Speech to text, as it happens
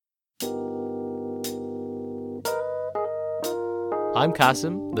I'm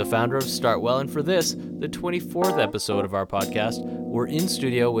Kasim, the founder of StartWell, and for this, the 24th episode of our podcast, we're in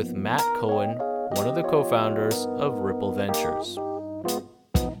studio with Matt Cohen, one of the co-founders of Ripple Ventures.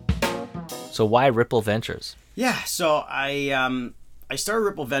 So why Ripple Ventures? Yeah, so I started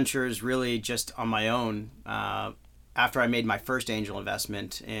Ripple Ventures really just on my own after I made my first angel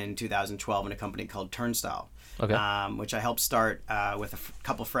investment in 2012 in a company called Turnstile. Okay. Which I helped start with a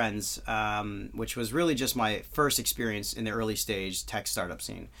couple friends, which was really just my first experience in the early stage tech startup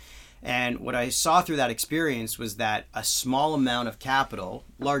scene. And what I saw through that experience was that a small amount of capital,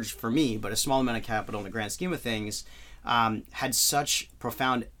 large for me, but a small amount of capital in the grand scheme of things, had such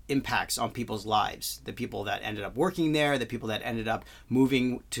profound impacts on people's lives. The people that ended up working there, the people that ended up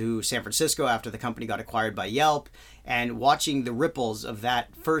moving to San Francisco after the company got acquired by Yelp, and watching the ripples of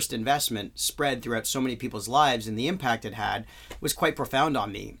that first investment spread throughout so many people's lives and the impact it had was quite profound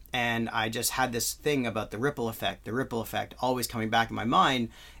on me. And I just had this thing about the ripple effect always coming back in my mind.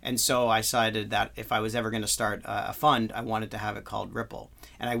 And so I decided that if I was ever going to start a fund, I wanted to have it called Ripple.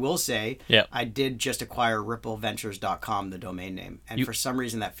 And I will say, I did just acquire rippleventures.com, the domain name. And for some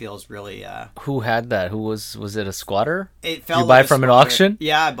reason that feels really... Who had that? Was it a squatter? It felt Did you buy it from an auction?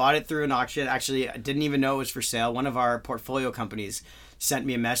 Yeah, I bought it through an auction. Actually, I didn't even know it was for sale. One of our portfolio companies sent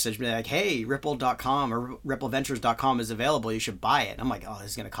me a message like, hey, ripple.com or rippleventures.com is available. You should buy it. And I'm like, oh,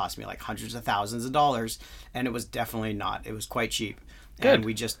 this is going to cost me like hundreds of thousands of dollars. And it was definitely not. It was quite cheap. Good. And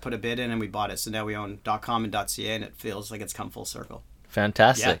we just put a bid in and we bought it. So now we own .com and .ca, and it feels like it's come full circle.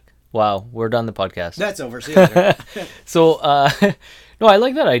 Fantastic. Yeah. Wow, we're done the podcast. That's over. See you later. So, no, I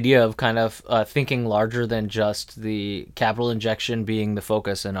like that idea of kind of thinking larger than just the capital injection being the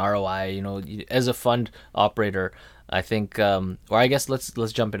focus and ROI. You know, as a fund operator, I think, or I guess let's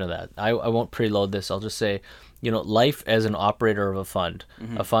jump into that. I won't preload this. I'll just say, you know, life as an operator of a fund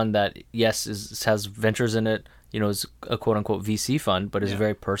that, yes, has ventures in it, you know, is a quote-unquote VC fund, but is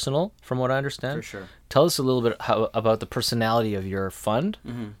very personal from what I understand. For sure. Tell us a little bit about the personality of your fund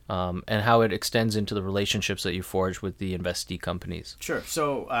and how it extends into the relationships that you forge with the investee companies. Sure.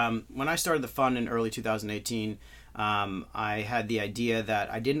 So when I started the fund in early 2018, I had the idea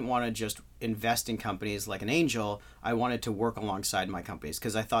that I didn't want to just invest in companies like an angel. I wanted to work alongside my companies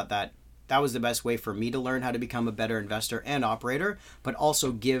because I thought that was the best way for me to learn how to become a better investor and operator, but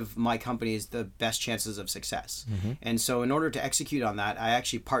also give my companies the best chances of success. And so in order to execute on that, I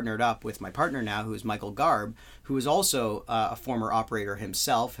actually partnered up with my partner now, who is Michael Garb, who is also a former operator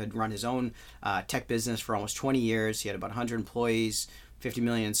himself, had run his own tech business for almost 20 years. He had about 100 employees, 50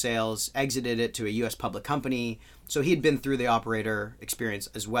 million in sales, exited it to a U.S. public company. So he had been through the operator experience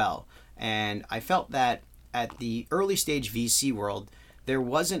as well. And I felt that at the early stage VC world, there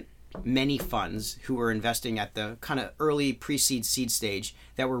wasn't many funds who were investing at the kind of early pre-seed seed stage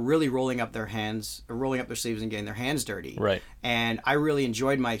that were really rolling up their sleeves and getting their hands dirty. Right. And I really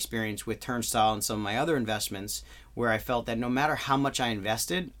enjoyed my experience with Turnstile and some of my other investments where I felt that no matter how much I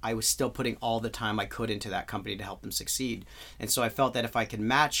invested, I was still putting all the time I could into that company to help them succeed. And so I felt that if I could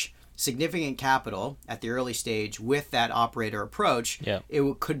match significant capital at the early stage with that operator approach,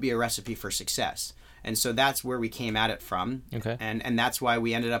 it could be a recipe for success. And so that's where we came at it from. Okay. And that's why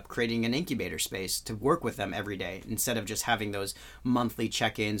we ended up creating an incubator space to work with them every day instead of just having those monthly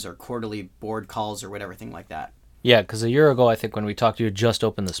check-ins or quarterly board calls or whatever thing like that. Yeah, because a year ago, I think when we talked, you had just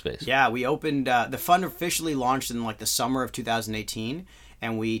opened the space. Yeah, we opened, the fund officially launched in like the summer of 2018.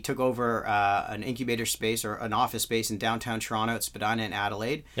 And we took over an incubator space or an office space in downtown Toronto at Spadina and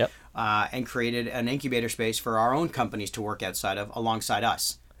Adelaide. And created an incubator space for our own companies to work outside of alongside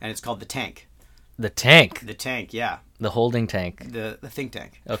us. And it's called The Tank. The tank? The tank, yeah. The holding tank? The think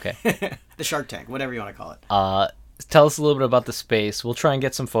tank. Okay. The shark tank, whatever you want to call it. Tell us a little bit about the space. We'll try and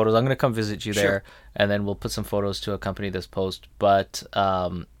get some photos. I'm going to come visit you there, and then we'll put some photos to accompany this post. But,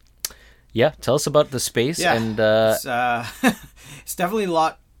 tell us about the space. Yeah, and it's definitely a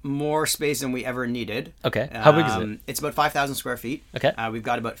lot more space than we ever needed. Okay. How big is it? It's about 5,000 square feet. Okay. We've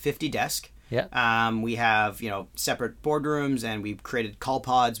got about 50 desks. Yeah. We have, separate boardrooms, and we've created call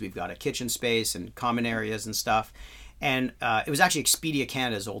pods. We've got a kitchen space and common areas and stuff. And it was actually Expedia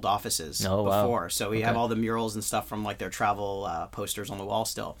Canada's old offices before. Wow. So we have all the murals and stuff from like their travel posters on the wall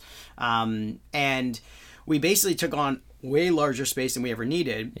still. And we basically took on way larger space than we ever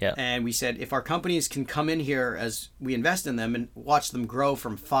needed. Yeah. And we said, if our companies can come in here as we invest in them and watch them grow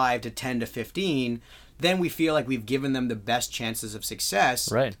from 5 to 10 to 15, then we feel like we've given them the best chances of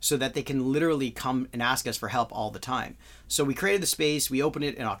success, right, so that they can literally come and ask us for help all the time. So we created the space. We opened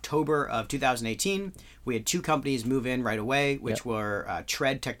it in October of 2018. We had 2 companies move in right away, which were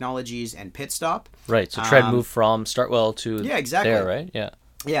Tread Technologies and Pitstop. Right. So Tread moved from StartWell to exactly. there, right? Yeah.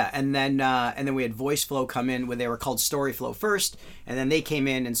 Yeah, and then we had VoiceFlow come in where they were called StoryFlow first, and then they came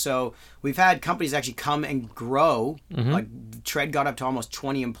in, and so we've had companies actually come and grow. Like Tread got up to almost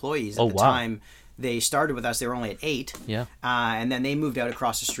 20 employees at the time they started with us. They were only at 8. Yeah. And then they moved out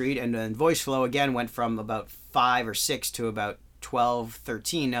across the street, and then VoiceFlow again went from about 5 or 6 to about 12,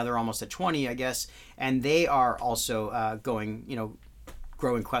 13. Now they're almost at 20, I guess, and they are also going,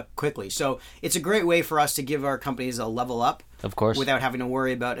 growing quickly. So it's a great way for us to give our companies a level up, of course, without having to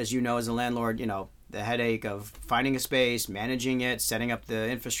worry about, as you know, as a landlord, the headache of finding a space, managing it, setting up the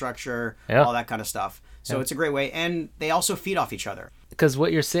infrastructure, all that kind of stuff. So it's a great way, and they also feed off each other. Because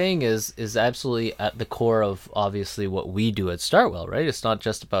what you're saying is absolutely at the core of obviously what we do at StartWell, right? It's not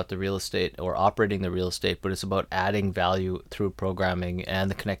just about the real estate or operating the real estate, but it's about adding value through programming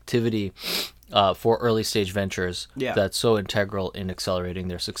and the connectivity for early stage ventures that's so integral in accelerating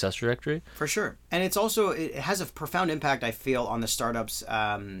their success trajectory. For sure. And it has a profound impact, I feel, on the startups'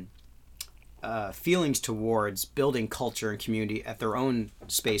 feelings towards building culture and community at their own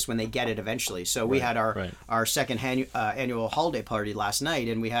space when they get it eventually. So we had our second annual holiday party last night,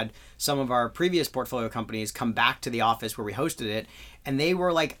 and we had some of our previous portfolio companies come back to the office where we hosted it, and they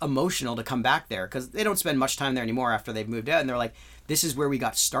were like emotional to come back there because they don't spend much time there anymore after they've moved out, and they're like, this is where we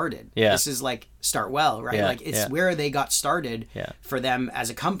got started. This is like StartWell, right? Like it's where they got started for them as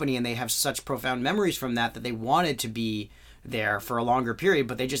a company, and they have such profound memories from that they wanted to be there for a longer period,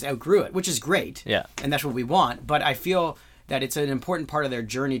 but they just outgrew it, which is great. Yeah. And that's what we want. But I feel that it's an important part of their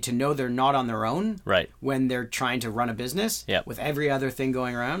journey to know they're not on their own when they're trying to run a business with every other thing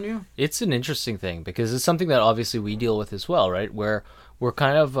going around you. It's an interesting thing because it's something that obviously we deal with as well, right? Where we're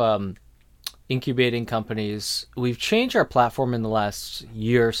kind of incubating companies. We've changed our platform in the last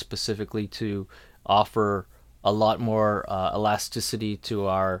year specifically to offer a lot more elasticity to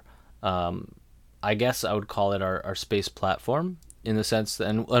our I guess I would call it our space platform in the sense that,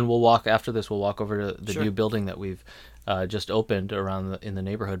 and we'll walk after this. We'll walk over to the new building that we've just opened around in the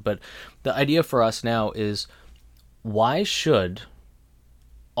neighborhood. But the idea for us now is, why should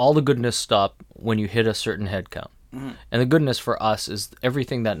all the goodness stop when you hit a certain head count? And the goodness for us is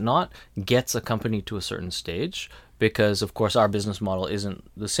everything that not gets a company to a certain stage, because of course our business model isn't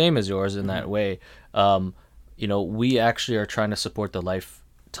the same as yours in that way. We actually are trying to support the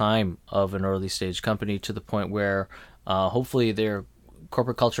lifetime of an early stage company to the point where hopefully their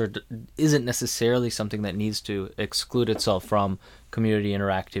corporate culture isn't necessarily something that needs to exclude itself from community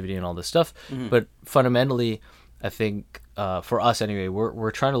interactivity and all this stuff. But fundamentally, I think for us anyway,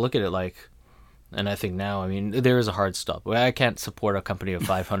 we're trying to look at it like, and I think now, I mean, there is a hard stop. I can't support a company of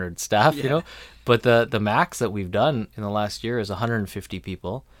 500 staff, but the max that we've done in the last year is 150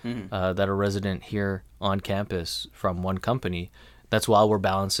 people that are resident here on campus from one company. That's while we're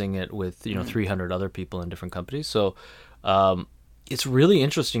balancing it with 300 other people in different companies. So it's really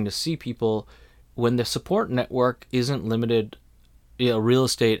interesting to see people when the support network isn't limited, real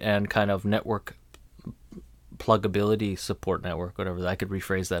estate and kind of network pluggability support network, whatever. I could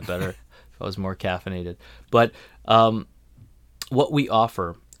rephrase that better if I was more caffeinated. But what we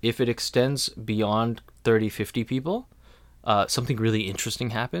offer, if it extends beyond 30, 50 people, something really interesting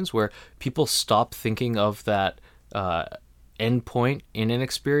happens where people stop thinking of that endpoint in an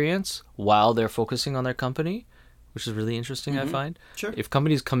experience while they're focusing on their company, which is really interesting, I find. Sure. If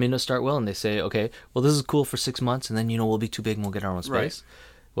companies come into StartWell and they say, okay, well, this is cool for 6 months, and then, we'll be too big and we'll get our own space. Right.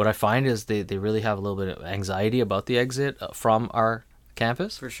 What I find is they really have a little bit of anxiety about the exit from our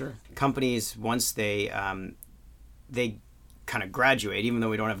campus. For sure. Companies, once they kind of graduate, even though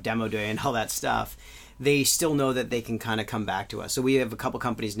we don't have demo day and all that stuff, they still know that they can kind of come back to us. So we have a couple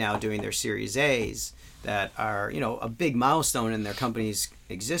companies now doing their Series A's that are, a big milestone in their company's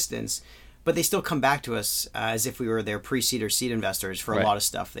existence, but they still come back to us as if we were their pre-seed or seed investors for a lot of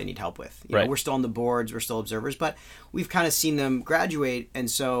stuff they need help with. You know, we're still on the boards, we're still observers, but we've kind of seen them graduate. And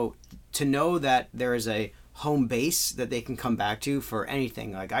so to know that there is a home base that they can come back to for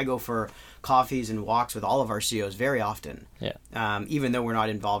anything, like I go for coffees and walks with all of our CEOs very often. Even though we're not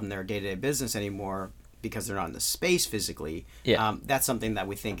involved in their day-to-day business anymore because they're not in the space physically. That's something that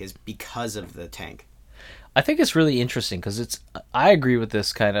we think is because of the tank. I think it's really interesting because I agree with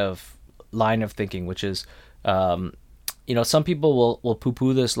this kind of line of thinking, which is, some people will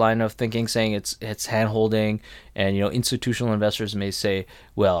poo-poo this line of thinking, saying it's hand-holding, and, institutional investors may say,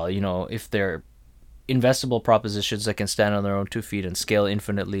 well, if they're investable propositions that can stand on their own 2 feet and scale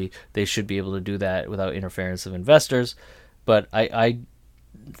infinitely, they should be able to do that without interference of investors. But I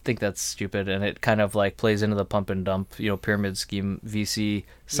think that's stupid, and it kind of like plays into the pump and dump, pyramid scheme VC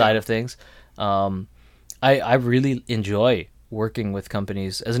side of things. I really enjoy working with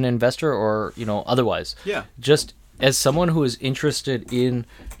companies as an investor or, otherwise. Just as someone who is interested in,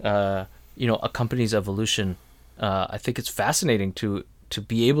 a company's evolution, I think it's fascinating to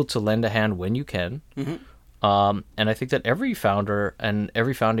be able to lend a hand when you can. And I think that every founder and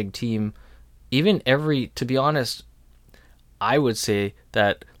every founding team, to be honest, I would say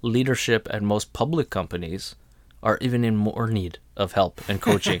that leadership at most public companies are even in more need of help and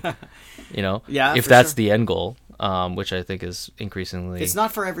coaching, Yeah, if for that's sure. the end goal, which I think is increasingly. It's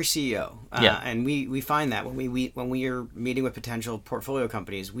not for every CEO. Yeah. And we find that when we are meeting with potential portfolio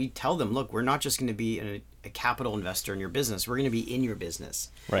companies, we tell them, look, we're not just going to be a capital investor in your business. We're going to be in your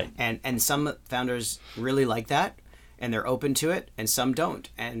business. Right. And some founders really like that and they're open to it and some don't.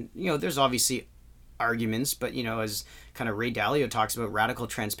 And, there's obviously arguments, but as kind of Ray Dalio talks about radical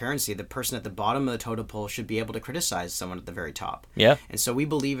transparency, the person at the bottom of the totem pole should be able to criticize someone at the very top. Yeah. And so we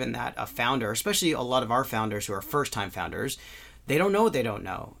believe in that. A founder, especially a lot of our founders who are first-time founders, they don't know what they don't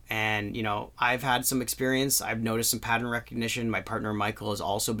know. And, I've had some experience. I've noticed some pattern recognition. My partner, Michael, has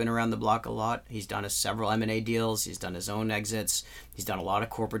also been around the block a lot. He's done several M&A deals. He's done his own exits. He's done a lot of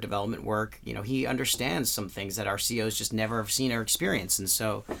corporate development work. He understands some things that our CEOs just never have seen or experienced. And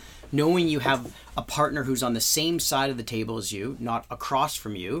so knowing you have a partner who's on the same side of the table as you, not across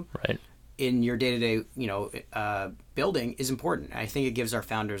from you, Right. in your day-to-day, building is important. I think it gives our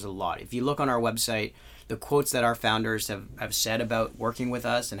founders a lot. If you look on our website, the quotes that our founders have said about working with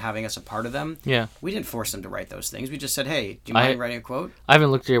us and having us a part of them, Yeah. we didn't force them to write those things. We just said, hey, do you mind writing a quote? I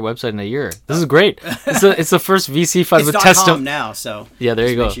haven't looked at your website in a year. This is great. It's the first VC fund It's with .com now, so Yeah, there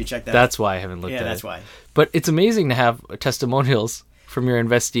you go. make sure you check that That's why I haven't looked at it. Yeah, that's why. But it's amazing to have testimonials from your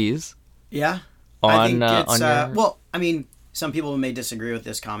investees. Yeah. I think it's, some people may disagree with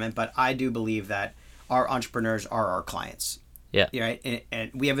this comment, but I do believe that our entrepreneurs are our clients. Yeah. Right.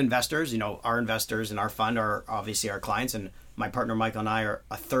 And we have investors, our investors in our fund are obviously our clients. And my partner, Michael, and I are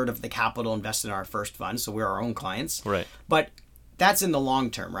a third of the capital invested in our first fund. So we're our own clients. Right. But that's in the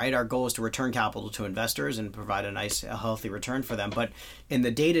long term, right? Our goal is to return capital to investors and provide a healthy return for them. But in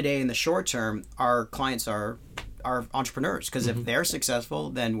the day-to-day, in the short term, our clients are our entrepreneurs, because if they're successful,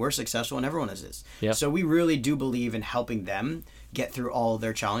 then we're successful and everyone is. Yeah. So we really do believe in helping them get through all of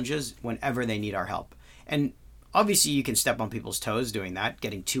their challenges whenever they need our help. And obviously you can step on people's toes doing that,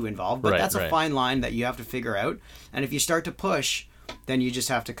 getting too involved, but that's a fine line that you have to figure out. And if you start to push, then you just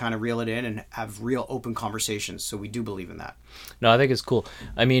have to kind of reel it in and have real open conversations. So we do believe in that. No, I think it's cool.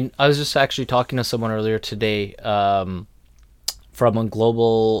 I was just actually talking to someone earlier today from a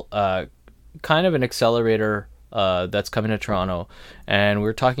global kind of an accelerator that's coming to Toronto, and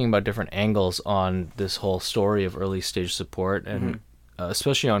we're talking about different angles on this whole story of early stage support, and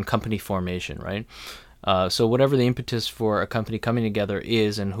especially on company formation, right? So whatever the impetus for a company coming together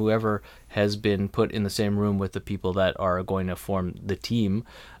is, and whoever has been put in the same room with the people that are going to form the team,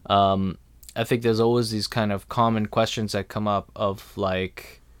 I think there's always these kind of common questions that come up of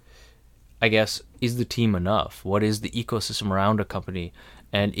like, I guess, is the team enough? What is the ecosystem around a company?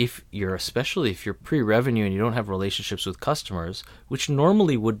 And especially if you're pre-revenue and you don't have relationships with customers, which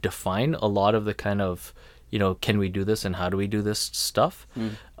normally would define a lot of the kind of, can we do this and how do we do this stuff?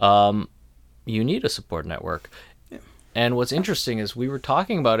 You need a support network. Yeah. And what's interesting is we were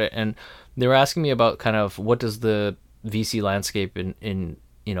talking about it, and they were asking me about kind of what does the VC landscape in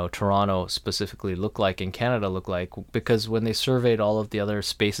Toronto specifically look like, in Canada look like, because when they surveyed all of the other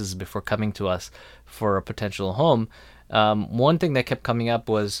spaces before coming to us for a potential home, one thing that kept coming up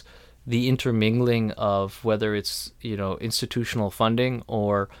was the intermingling of whether it's, institutional funding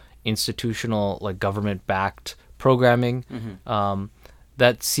or institutional, like, government-backed programming,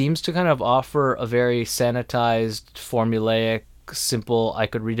 that seems to kind of offer a very sanitized, formulaic, simple, I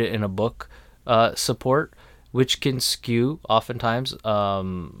could read it in a book support, which can skew oftentimes,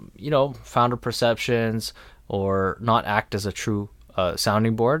 founder perceptions or not act as a true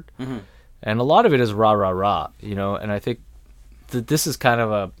sounding board. And a lot of it is rah, rah, rah, and I think that this is kind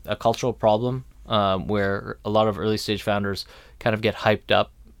of a cultural problem where a lot of early stage founders kind of get hyped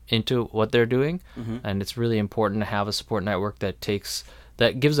up into what they're doing. And it's really important to have a support network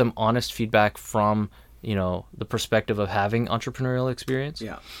that gives them honest feedback from, the perspective of having entrepreneurial experience.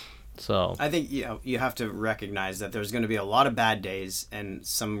 Yeah. So I think you have to recognize that there's going to be a lot of bad days and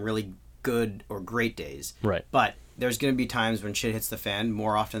some really good or great days. Right. But there's going to be times when shit hits the fan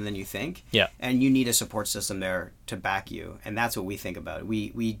more often than you think. Yeah. And you need a support system there to back you. And that's what we think about.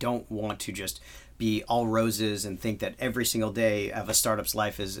 We don't want to just be all roses and think that every single day of a startup's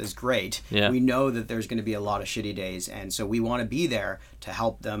life is great. Yeah. We know that there's going to be a lot of shitty days. And so we want to be there to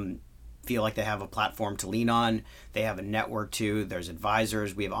help them feel like they have a platform to lean on. They have a network too. There's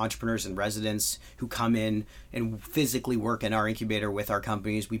advisors. We have entrepreneurs and residents who come in and physically work in our incubator with our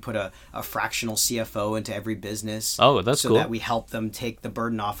companies. We put a fractional CFO into every business. Oh, that's cool. So that we help them take the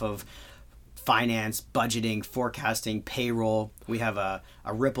burden off of finance, budgeting, forecasting, payroll. We have a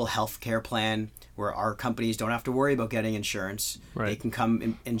Ripple healthcare plan where our companies don't have to worry about getting insurance. Right. They can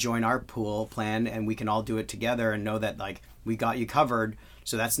come and join our pool plan, and we can all do it together and know that like we got you covered.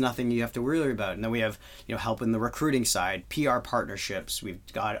 So that's nothing you have to worry about. And then we have, help in the recruiting side, PR partnerships. We've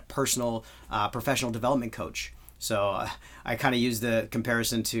got a personal professional development coach. So I kind of use the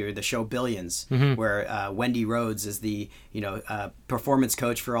comparison to the show Billions, where Wendy Rhodes is the performance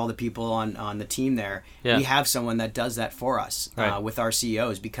coach for all the people on the team there. Yeah. We have someone that does that for us with our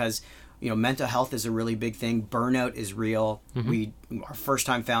CEOs because mental health is a really big thing. Burnout is real. Our first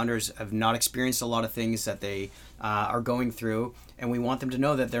time founders have not experienced a lot of things that they are going through, and we want them to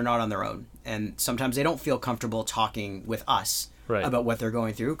know that they're not on their own. And sometimes they don't feel comfortable talking with us about what they're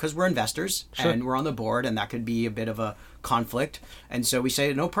going through because we're investors and we're on the board, and that could be a bit of a conflict. And so we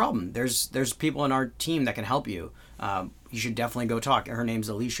say, no problem. There's people in our team that can help you. You should definitely go talk. Her name's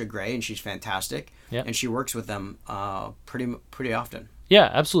Alicia Gray, and she's fantastic. Yeah. And she works with them pretty often. Yeah,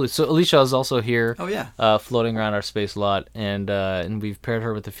 absolutely. So Alicia is also here. Oh yeah. Floating around our space a lot, and we've paired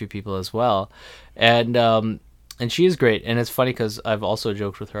her with a few people as well, and she is great. And it's funny because I've also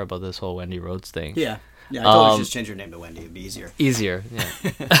joked with her about this whole Wendy Rhodes thing. Yeah. Yeah, I told her just change her name to Wendy. It'd be easier.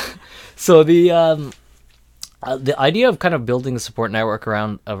 Yeah. So the idea of kind of building a support network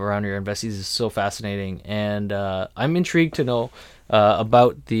around your investees is so fascinating, and I'm intrigued to know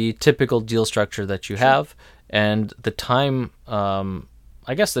about the typical deal structure that you have and the time.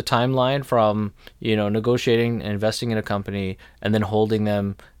 I guess the timeline from negotiating and investing in a company and then holding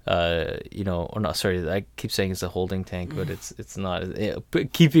them. Or not. Sorry, I keep saying it's a holding tank, but it's not.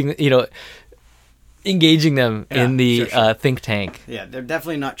 Keeping engaging them in the think tank. Yeah, they're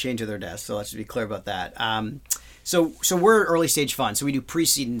definitely not chained to their desk, so let's be clear about that. So we're an early stage fund, so we do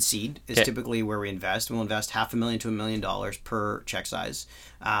pre-seed and seed is typically where we invest. We'll invest $500,000 to $1 million per check size,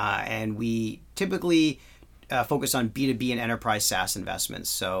 and we typically focus on B2B and enterprise SaaS investments.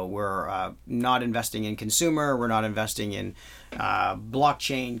 So we're not investing in consumer, we're not investing in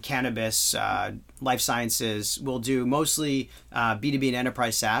blockchain, cannabis, life sciences. We'll do mostly B2B and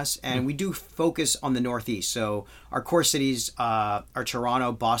enterprise SaaS, and we do focus on the Northeast. So our core cities are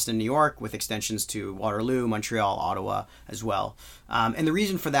Toronto, Boston, New York, with extensions to Waterloo, Montreal, Ottawa as well. And the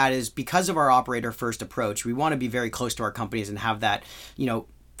reason for that is because of our operator first approach, we want to be very close to our companies and have that,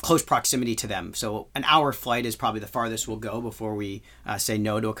 close proximity to them. So an hour flight is probably the farthest we'll go before we say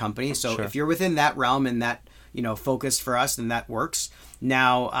no to a company. So if you're within that realm and that focus for us, then that works.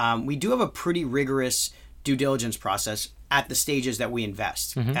 Now we do have a pretty rigorous due diligence process at the stages that we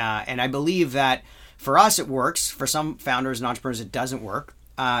invest, and I believe that for us it works. For some founders and entrepreneurs it doesn't work.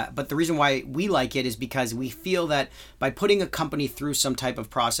 But the reason why we like it is because we feel that by putting a company through some type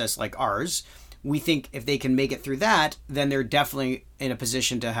of process like ours, we think if they can make it through that, then they're definitely in a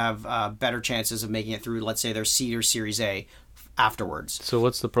position to have better chances of making it through, let's say, their seed or Series A afterwards. So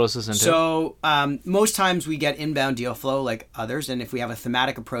what's the process entail? So most times we get inbound deal flow like others, and if we have a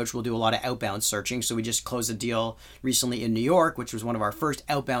thematic approach, we'll do a lot of outbound searching. So we just closed a deal recently in New York, which was one of our first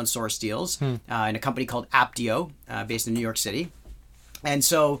outbound source deals in a company called Aptio, based in New York City. And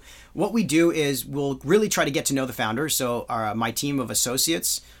so what we do is we'll really try to get to know the founders. So my team of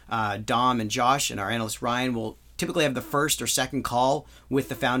associates, Dom and Josh, and our analyst Ryan, will typically have the first or second call with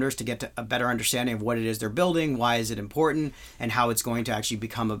the founders to get to a better understanding of what it is they're building, why is it important, and how it's going to actually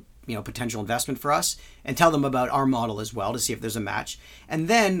become a potential investment for us, and tell them about our model as well to see if there's a match. And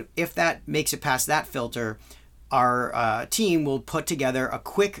then if that makes it past that filter, our team will put together a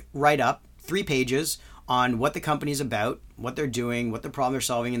quick write-up, 3 pages, on what the company's about, what they're doing, what the problem they're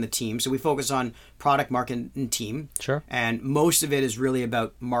solving in the team. So we focus on product, market, and team. Sure. And most of it is really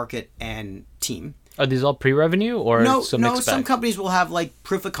about market and team. Are these all pre-revenue or some mixed bag? Some companies will have like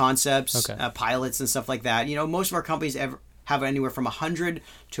proof of concepts, pilots and stuff like that. Most of our companies have anywhere from 100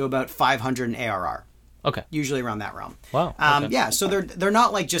 to about 500 in ARR. Okay. Usually around that realm. Wow. Okay. Yeah. So they're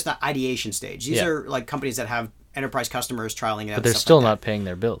not like just an ideation stage. These are like companies that have enterprise customers trialing it out. But they're still not paying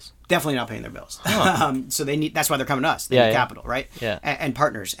their bills. Definitely not paying their bills. Huh. So that's why they're coming to us. They need capital, right? Yeah. And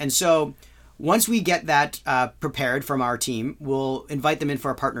partners. And so once we get that prepared from our team, we'll invite them in for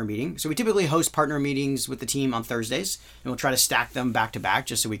a partner meeting. So we typically host partner meetings with the team on Thursdays, and we'll try to stack them back to back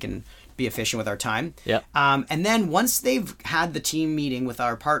just so we can be efficient with our time. Yeah. And then once they've had the team meeting with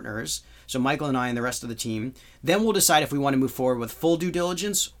our partners, so Michael and I and the rest of the team, then we'll decide if we want to move forward with full due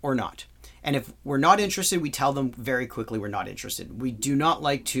diligence or not. And if we're not interested, we tell them very quickly we're not interested. We do not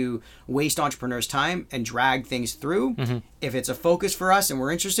like to waste entrepreneurs' time and drag things through. If it's a focus for us and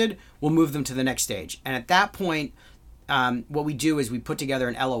we're interested, we'll move them to the next stage. And at that point, what we do is we put together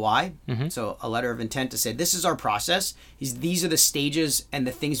an LOI, so a letter of intent to say, this is our process. These are the stages and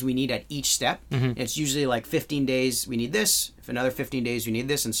the things we need at each step. It's usually like 15 days, we need this. If another 15 days, we need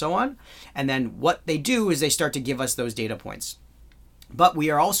this, and so on. And then what they do is they start to give us those data points. But we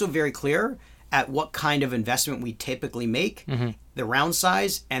are also very clear at what kind of investment we typically make, the round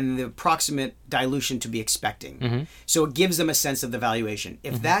size, and the approximate dilution to be expecting. So it gives them a sense of the valuation.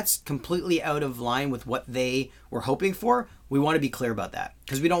 If that's completely out of line with what they were hoping for, we want to be clear about that,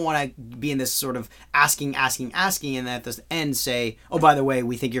 because we don't want to be in this sort of asking, and then at the end say, oh, by the way,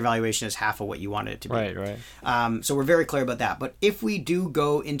 we think your valuation is half of what you wanted it to be. Right. So we're very clear about that. But if we do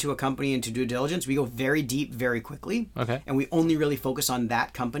go into a company into due diligence, we go very deep, very quickly. Okay. And we only really focus on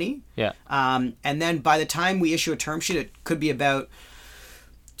that company. Yeah. And then by the time we issue a term sheet, it could be about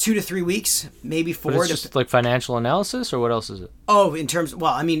 2 to 3 weeks, maybe 4. But it's just like financial analysis, or what else is it? Oh, in terms,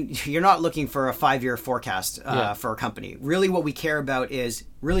 well, I mean, you're not looking for a 5-year forecast for a company. Really what we care about is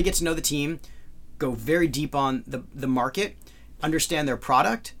really get to know the team, go very deep on the market, understand their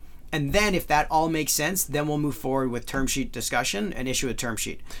product, and then if that all makes sense, then we'll move forward with term sheet discussion and issue a term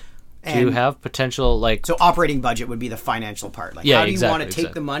sheet. Do you have potential, like... So operating budget would be the financial part. Like, how do you want to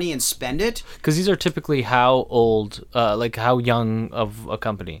take the money and spend it? Because these are typically how old, like how young of a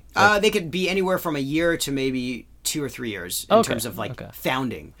company? They could be anywhere from a year to maybe 2 or 3 years in terms of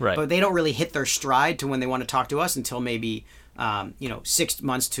founding. Right. But they don't really hit their stride to when they want to talk to us until maybe 6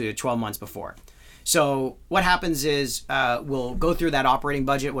 months to 12 months before. So what happens is we'll go through that operating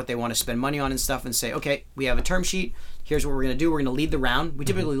budget, what they want to spend money on and stuff, and say, okay, we have a term sheet. Here's what we're going to do. We're going to lead the round. We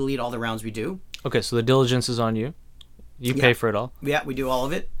typically lead all the rounds we do. Okay, so the diligence is on you. You pay for it all. Yeah, we do all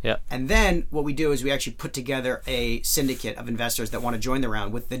of it. Yeah. And then what we do is we actually put together a syndicate of investors that want to join the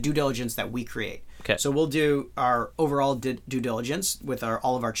round with the due diligence that we create. Okay. So we'll do our overall due diligence with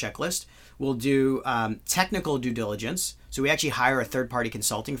all of our checklist. We'll do technical due diligence. So we actually hire a third-party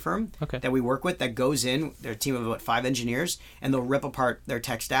consulting firm that we work with that goes in, they're a team of about 5 engineers, and they'll rip apart their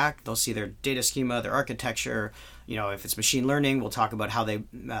tech stack. They'll see their data schema, their architecture. If it's machine learning, we'll talk about how they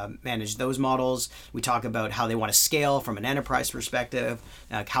manage those models. We talk about how they want to scale from an enterprise perspective.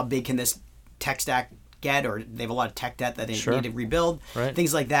 How big can this tech stack get, or they have a lot of tech debt that they need to rebuild. Right.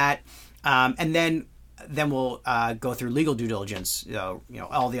 Things like that. And then we'll go through legal due diligence.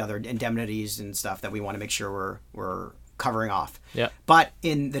 All the other indemnities and stuff that we want to make sure we're covering off. Yeah. But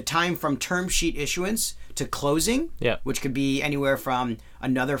in the time from term sheet issuance to closing, which could be anywhere from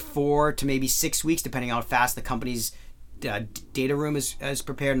another 4 to maybe 6 weeks, depending on how fast the company's data room is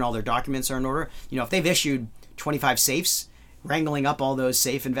prepared and all their documents are in order. If they've issued 25 safes, wrangling up all those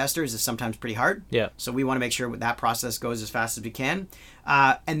safe investors is sometimes pretty hard. Yeah. So we want to make sure that process goes as fast as we can.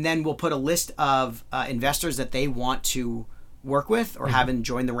 And then we'll put a list of investors that they want to work with or have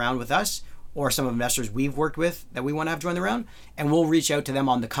join the round with us, or some investors we've worked with that we want to have join the round. And we'll reach out to them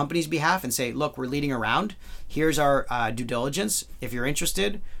on the company's behalf and say, look, we're leading a round. Here's our due diligence. If you're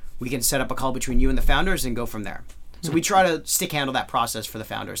interested, we can set up a call between you and the founders and go from there. So we try to stick handle that process for the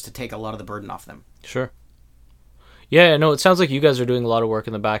founders to take a lot of the burden off them. Sure. Yeah, no, it sounds like you guys are doing a lot of work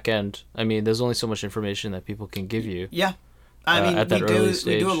in the back end. I mean, there's only so much information that people can give you. Yeah. I mean, at that early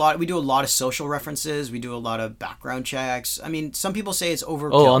stage. We do a lot of social references. We do a lot of background checks. I mean, some people say it's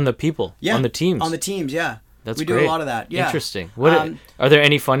overkill. Oh, on the people. Yeah. On the teams. On the teams, yeah. We do a lot of that. Yeah. Interesting. What are there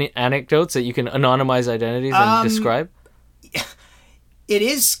any funny anecdotes that you can anonymize identities and describe? It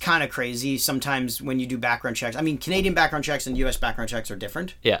is kind of crazy sometimes when you do background checks. I mean, Canadian background checks and U.S. background checks are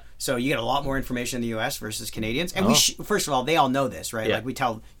different. Yeah. So you get a lot more information in the U.S. versus Canadians. And first of all, they all know this, right? Yeah.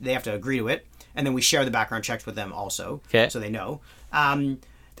 Like they have to agree to it. And then we share the background checks with them also. Okay. So they know.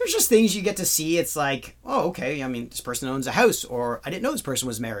 There's just things you get to see. It's like, oh, okay. I mean, this person owns a house, or I didn't know this person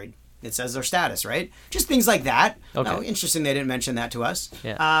was married. It says their status, right? Just things like that. Okay. Oh, interesting they didn't mention that to us.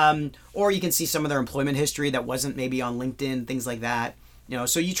 Yeah. Or you can see some of their employment history that wasn't maybe on LinkedIn, things like that.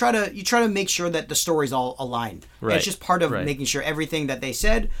 So you try to make sure that the stories all align. Right. It's just part of making sure everything that they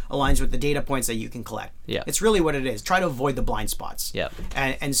said aligns with the data points that you can collect. Yeah. It's really what it is. Try to avoid the blind spots. Yeah.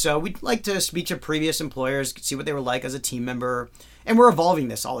 And so we'd like to speak to previous employers, see what they were like as a team member. And we're evolving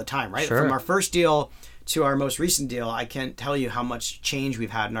this all the time, right? Sure. From our first deal to our most recent deal, I can't tell you how much change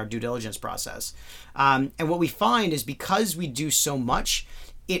we've had in our due diligence process. And what we find is because we do so much,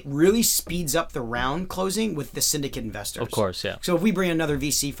 it really speeds up the round closing with the syndicate investors. Of course, yeah. So if we bring another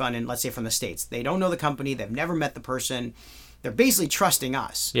VC fund in, let's say from the States, they don't know the company, they've never met the person, they're basically trusting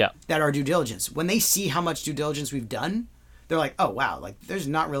us that our due diligence. When they see how much due diligence we've done, they're like, oh wow, like there's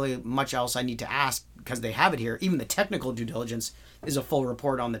not really much else I need to ask because they have it here. Even the technical due diligence is a full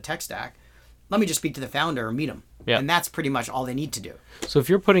report on the tech stack. Let me just speak to the founder or meet them. Yeah. And that's pretty much all they need to do. So if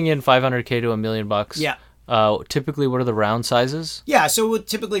you're putting in $500K to $1 million, Yeah. Typically, what are the round sizes? Yeah, so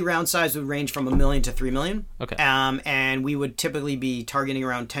typically round size would range from $1 million to $3 million. Okay. And we would typically be targeting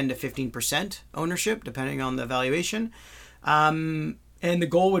around 10 to 15% ownership, depending on the valuation. And the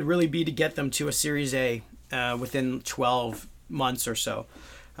goal would really be to get them to a Series A within 12 months or so.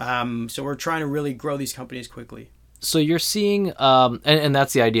 So we're trying to really grow these companies quickly. So you're seeing, and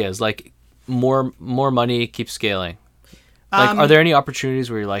that's the idea, is like more money keeps scaling. Like, are there any opportunities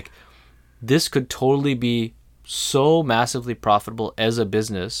where you're like, this could totally be so massively profitable as a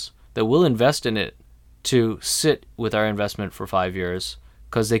business that we'll invest in it to sit with our investment for 5 years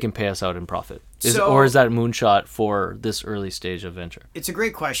because they can pay us out in profit? Or is that a moonshot for this early stage of venture? It's a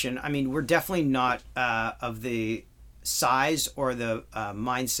great question. I mean, we're definitely not of the size or the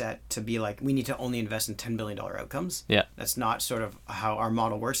mindset to be like, we need to only invest in $10 billion outcomes. Yeah. That's not sort of how our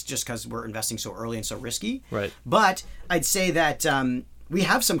model works, just because we're investing so early and so risky. Right. But I'd say that we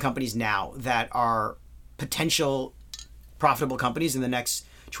have some companies now that are potential profitable companies in the next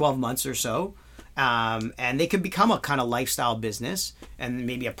 12 months or so. And they could become a kind of lifestyle business, and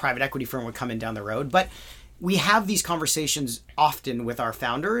maybe a private equity firm would come in down the road. But we have these conversations often with our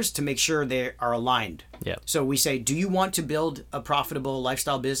founders to make sure they are aligned. Yeah. So we say, do you want to build a profitable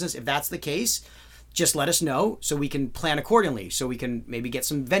lifestyle business? If that's the case, just let us know so we can plan accordingly. So we can maybe get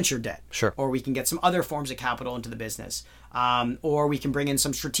some venture debt. Sure. Or we can get some other forms of capital into the business. Or we can bring in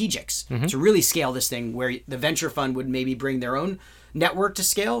some strategics to really scale this thing, where the venture fund would maybe bring their own network to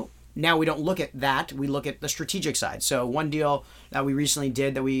scale. Now we don't look at that. We look at the strategic side. So one deal that we recently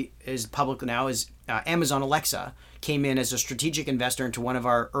did that is public now is Amazon Alexa came in as a strategic investor into one of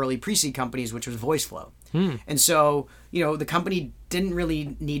our early pre-seed companies, which was VoiceFlow. And so, the company didn't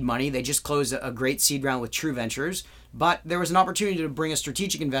really need money. They just closed a great seed round with True Ventures. But there was an opportunity to bring a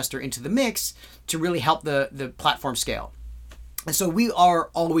strategic investor into the mix to really help the platform scale. And so we are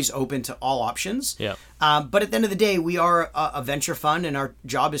always open to all options. Yeah. But at the end of the day, we are a venture fund, and our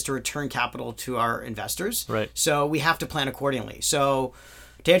job is to return capital to our investors. Right. So we have to plan accordingly. So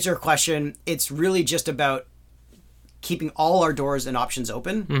to answer your question, it's really just about keeping all our doors and options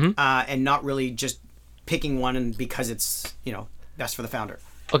open, and not really just picking one and because it's best for the founder.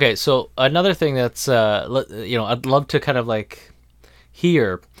 Okay, so another thing that's I'd love to kind of like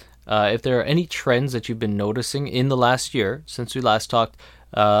hear if there are any trends that you've been noticing in the last year since we last talked,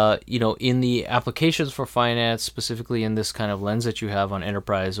 in the applications for finance, specifically in this kind of lens that you have on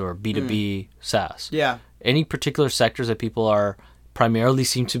enterprise or B2B SaaS. Yeah. Any particular sectors that people are primarily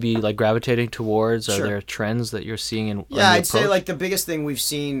seem to be like gravitating towards? Are Sure. there trends that you're seeing in Yeah, the I'd say approach? like the biggest thing we've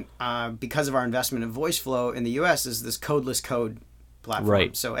seen because of our investment in VoiceFlow in the US is this codeless code platform.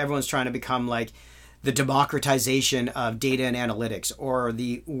 Right. So everyone's trying to become like the democratization of data and analytics, or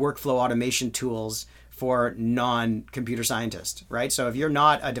the workflow automation tools for non-computer scientists, right? So if you're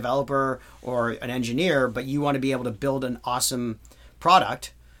not a developer or an engineer, but you want to be able to build an awesome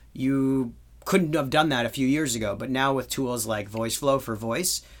product, you couldn't have done that a few years ago. But now with tools like VoiceFlow for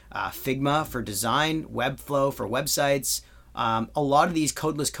voice, Figma for design, Webflow for websites, a lot of these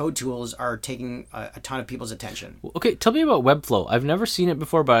codeless code tools are taking a ton of people's attention. Okay, tell me about Webflow. I've never seen it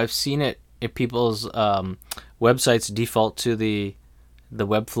before, but I've seen it if people's websites default to the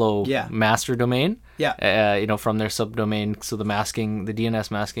Webflow master domain, from their subdomain. So the DNS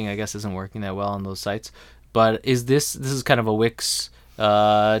masking, I guess, isn't working that well on those sites. But this is kind of a Wix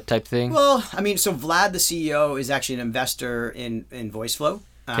type thing? Well, I mean, so Vlad, the CEO, is actually an investor in VoiceFlow.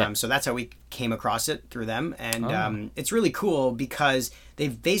 So that's how we came across it, through them. And it's really cool because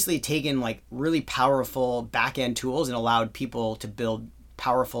they've basically taken like really powerful back-end tools and allowed people to build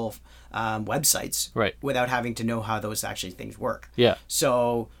powerful websites without having to know how those actually things work. Yeah.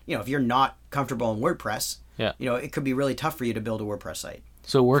 So, if you're not comfortable in WordPress, it could be really tough for you to build a WordPress site.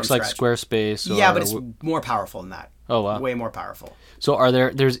 So it works like Squarespace? Yeah, but it's more powerful than that. Oh, wow. Way more powerful. So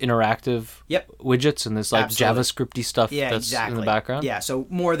there's interactive widgets and this like JavaScripty stuff that's in the background? Yeah, so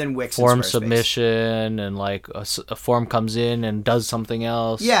more than Wix form and Squarespace. Submission, and like a form comes in and does something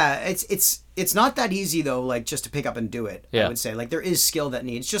else. Yeah, it's not that easy though, like just to pick up and do it. Yeah. I would say like there is skill that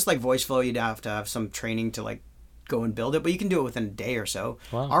needs, just like VoiceFlow, you'd have to have some training to like go and build it, but you can do it within a day or so.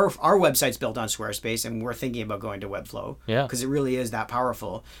 Wow. Our website's built on Squarespace, and we're thinking about going to Webflow because it really is that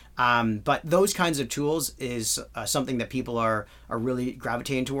powerful. But those kinds of tools is something that people are really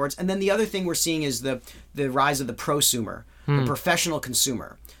gravitating towards. And then the other thing we're seeing is the rise of the prosumer. the professional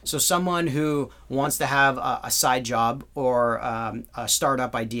consumer. So someone who wants to have a side job or a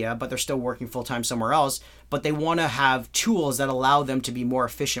startup idea, but they're still working full-time somewhere else, but they want to have tools that allow them to be more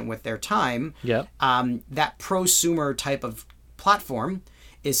efficient with their time. Yeah. That prosumer type of platform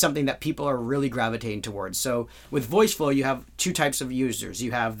is something that people are really gravitating towards. So with VoiceFlow, you have two types of users.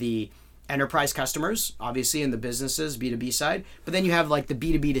 You have the enterprise customers, obviously, in the businesses, B2B side, but then you have like the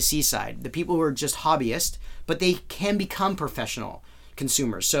B2B2C side, the people who are just hobbyists, but they can become professional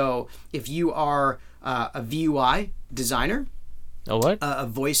consumers. So if you are a VUI designer, a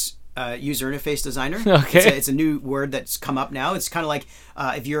voice user interface designer, okay, it's a new word that's come up now. It's kind of like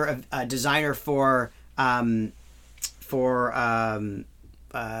if you're a designer for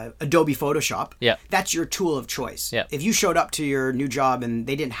Adobe Photoshop, that's your tool of choice. If you showed up to your new job and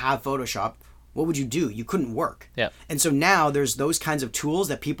they didn't have Photoshop, what would you do? You couldn't work. And so now there's those kinds of tools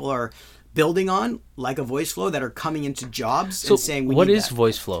that people are building on, like a VoiceFlow, that are coming into jobs and saying, what is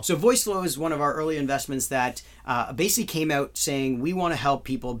VoiceFlow? So VoiceFlow is one of our early investments that basically came out saying we want to help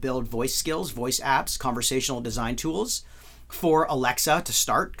people build voice skills, voice apps, conversational design tools for Alexa to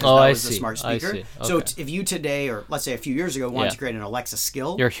start, because that was the smart speaker. Okay. So if you today, or let's say a few years ago, wanted to create an Alexa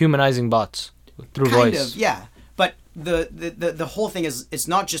skill, you're humanizing bots through voice. Kind of, yeah. But the whole thing is, it's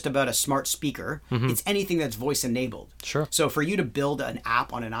not just about a smart speaker. It's anything that's voice enabled. Sure. So for you to build an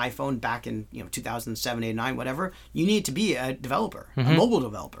app on an iPhone back in 2007, 8, 9, whatever, you need to be a developer, a mobile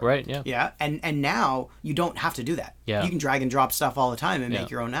developer. Right. Yeah. Yeah. And now you don't have to do that. Yeah. You can drag and drop stuff all the time and make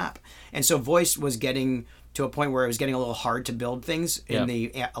your own app. And so voice was getting to a point where it was getting a little hard to build things in the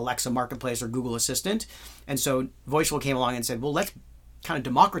Alexa marketplace or Google Assistant. And so VoiceFlow came along and said, well, let's kind of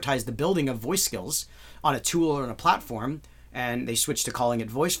democratize the building of voice skills on a tool or on a platform. And they switched to calling it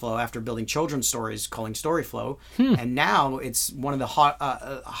VoiceFlow after building children's stories, calling StoryFlow. And now it's one of the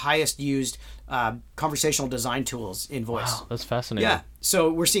highest used conversational design tools in voice. Wow, that's fascinating. Yeah, so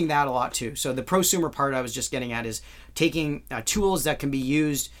we're seeing that a lot too. So the prosumer part I was just getting at is taking tools that can be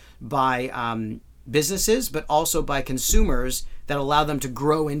used by businesses, but also by consumers that allow them to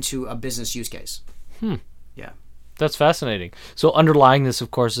grow into a business use case. Yeah. That's fascinating. So underlying this,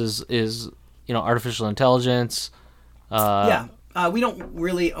 of course, is artificial intelligence. We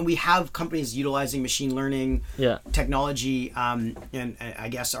have companies utilizing machine learning technology and I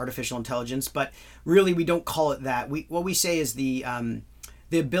guess artificial intelligence, but really we don't call it that. What we say is the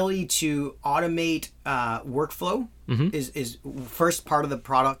ability to automate workflow is first part of the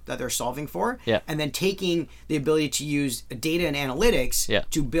product that they're solving for. And then taking the ability to use data and analytics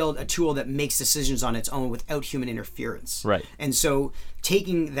to build a tool that makes decisions on its own without human interference. Right. And so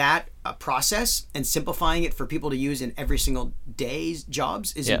taking that process and simplifying it for people to use in every single day's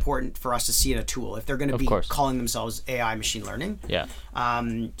jobs is important for us to see in a tool if they're going to be calling themselves AI machine learning.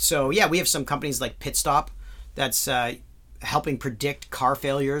 We have some companies like Pitstop that's helping predict car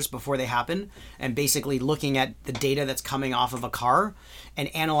failures before they happen, and basically looking at the data that's coming off of a car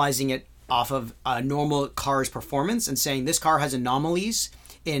and analyzing it off of a normal car's performance and saying this car has anomalies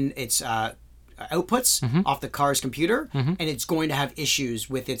in its outputs off the car's computer, and it's going to have issues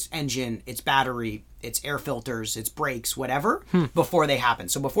with its engine, its battery, its air filters, its brakes, whatever, before they happen.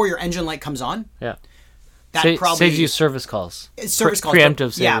 So before your engine light comes on, that probably saves you service calls. Service calls,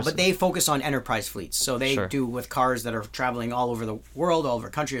 preemptive savers. But they focus on enterprise fleets. So they do with cars that are traveling all over the world, all over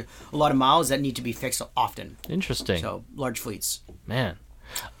the country, a lot of miles that need to be fixed often. Interesting. So large fleets. Man.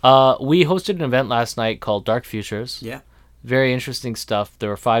 We hosted an event last night called Dark Futures. Yeah. Very interesting stuff. There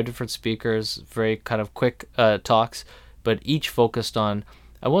were 5 different speakers, very kind of quick talks, but each focused on,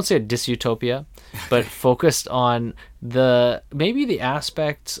 I won't say a dysutopia, but focused on maybe the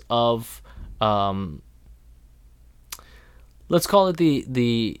aspects of let's call it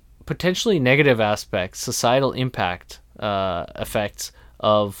the potentially negative aspects, societal impact effects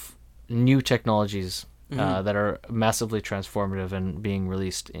of new technologies that are massively transformative and being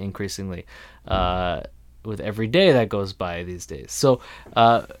released increasingly with every day that goes by these days. So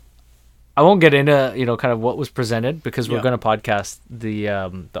I won't get into kind of what was presented because we're going to podcast the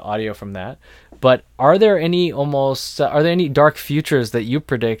audio from that. But are there any dark futures that you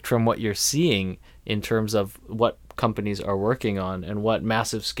predict from what you're seeing in terms of what companies are working on and what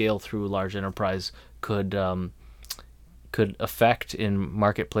massive scale through large enterprise could affect in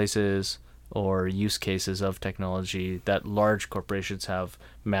marketplaces or use cases of technology that large corporations have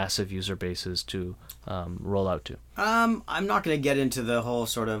massive user bases to roll out to? I'm not going to get into the whole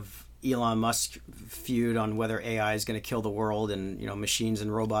sort of Elon Musk feud on whether AI is going to kill the world and machines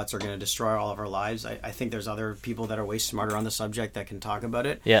and robots are going to destroy all of our lives. I think there's other people that are way smarter on the subject that can talk about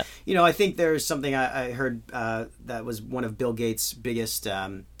it. Yeah. I think there's something I heard that was one of Bill Gates' biggest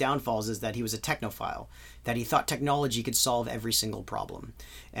downfalls is that he was a technophile, that he thought technology could solve every single problem.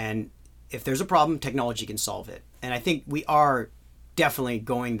 And if there's a problem, technology can solve it. And I think we are definitely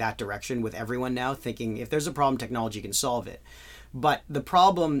going that direction with everyone now, thinking if there's a problem, technology can solve it. But the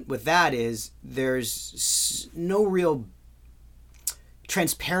problem with that is there's no real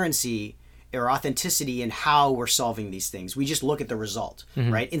transparency or authenticity in how we're solving these things. We just look at the result,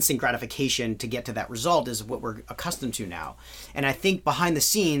 right? Instant gratification to get to that result is what we're accustomed to now. And I think behind the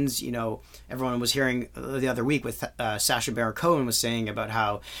scenes, everyone was hearing the other week with Sacha Baron Cohen was saying about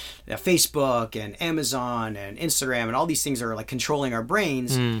how Facebook and Amazon and Instagram and all these things are like controlling our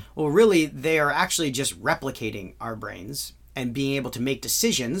brains. Well, really, they are actually just replicating our brains and being able to make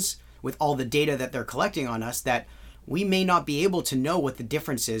decisions with all the data that they're collecting on us that we may not be able to know what the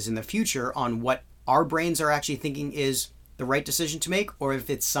difference is in the future on what our brains are actually thinking is the right decision to make, or if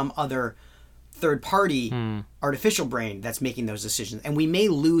it's some other third-party artificial brain that's making those decisions. And we may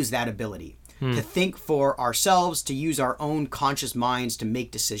lose that ability to think for ourselves, to use our own conscious minds to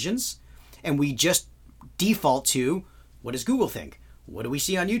make decisions. And we just default to, what does Google think? What do we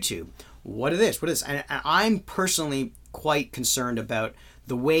see on YouTube? What is this? What is this? And I'm personally quite concerned about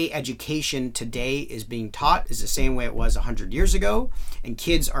the way education today is being taught is the same way it was 100 years ago. And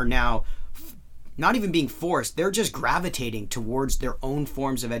kids are now not even being forced. They're just gravitating towards their own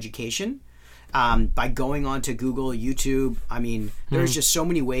forms of education by going on to Google, YouTube. I mean, there's just so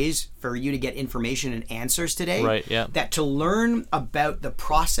many ways for you to get information and answers today. Right, yeah. That to learn about the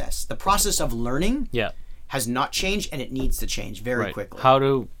process of learning has not changed, and it needs to change very quickly. How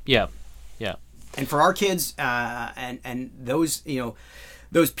to, yeah. And for our kids and those,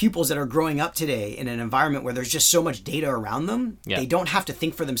 those pupils that are growing up today in an environment where there's just so much data around them, they don't have to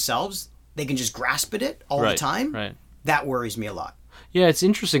think for themselves. They can just grasp at it all the time. Right. That worries me a lot. Yeah, it's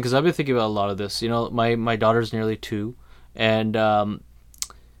interesting because I've been thinking about a lot of this. My daughter's nearly 2, and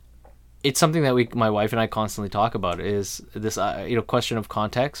it's something that my wife and I constantly talk about is this, question of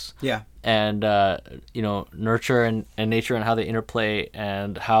context. Yeah. And, nurture and nature and how they interplay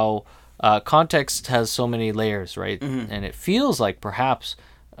and how context has so many layers, right? And it feels like perhaps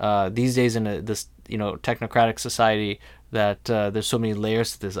these days in this technocratic society that there's so many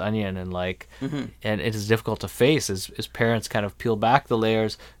layers to this onion, and and it is difficult to face as parents kind of peel back the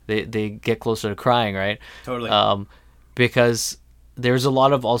layers. They get closer to crying, right? Totally. Because there's a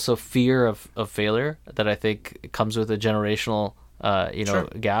lot of also fear of failure that I think comes with a generational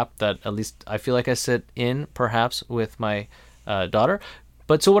gap that at least I feel like I sit in perhaps with my daughter.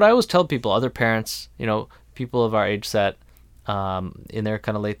 But so what I always tell people, other parents, people of our age set, in their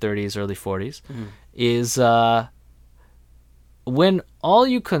kind of late 30s, early 40s, is when all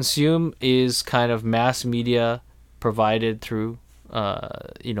you consume is kind of mass media provided through,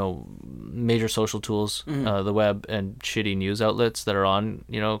 major social tools, the web and shitty news outlets that are on,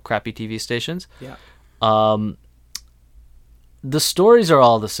 crappy TV stations. Yeah. The stories are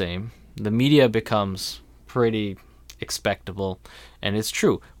all the same. The media becomes pretty expectable, and it's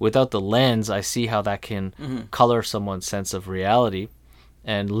true. Without the lens, I see how that can color someone's sense of reality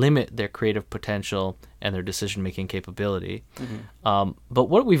and limit their creative potential and their decision-making capability. But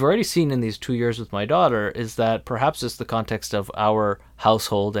what we've already seen in these 2 years with my daughter is that perhaps it's the context of our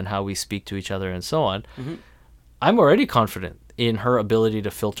household and how we speak to each other and so on. I'm already confident in her ability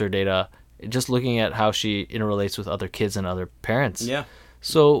to filter data, just looking at how she interrelates with other kids and other parents. Yeah.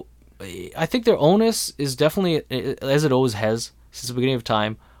 So I think their onus is definitely, as it always has since the beginning of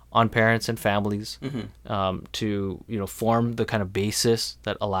time, on parents and families to form the kind of basis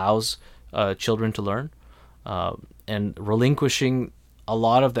that allows children to learn, and relinquishing a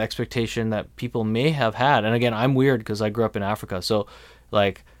lot of the expectation that people may have had. And again, I'm weird because I grew up in Africa, so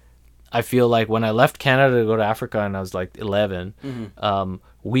I feel like when I left Canada to go to Africa and I was 11,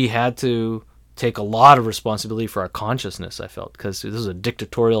 we had to take a lot of responsibility for our consciousness, I felt, because this is a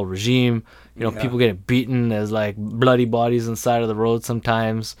dictatorial regime. People getting beaten as bloody bodies on the side of the road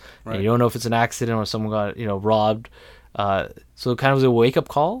sometimes. Right. And you don't know if it's an accident or someone got robbed. So it kind of was a wake-up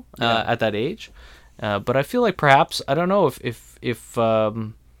call at that age. But I feel like perhaps, I don't know if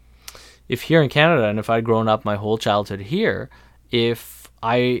here in Canada, and if I'd grown up my whole childhood here, if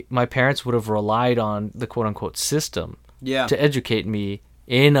my parents would have relied on the quote-unquote system to educate me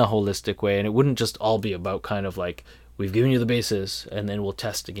in a holistic way, and it wouldn't just all be about kind of we've given you the basis and then we'll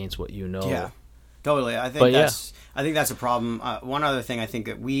test against what you know. Yeah, totally. I think that's a problem. One other thing I think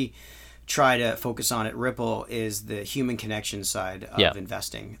that we try to focus on at Ripple is the human connection side of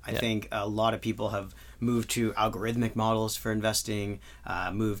investing. I think a lot of people have moved to algorithmic models for investing,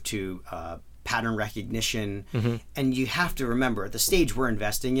 moved to pattern recognition, and you have to remember the stage we're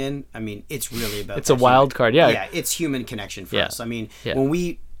investing in. I mean, it's really about it's a wild card. Yeah, it's human connection for us. I mean, when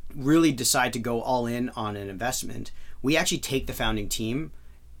we really decide to go all in on an investment, we actually take the founding team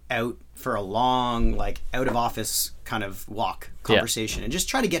out for a long, like, out of office kind of walk conversation and just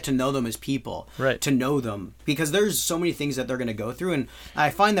try to get to know them as people, to know them, because there's so many things that they're going to go through, and I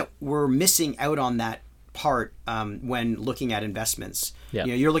find that we're missing out on that part when looking at investments. You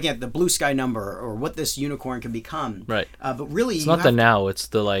know, you're looking at the blue sky number or what this unicorn can become, but really it's not the now, it's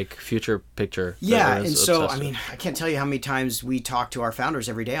the like future picture. And so I mean, I can't tell you how many times we talk to our founders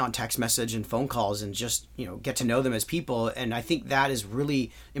every day on text message and phone calls and just, you know, get to know them as people, and I think that is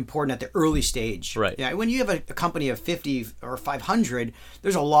really important at the early stage. When you have a company of 50 or 500,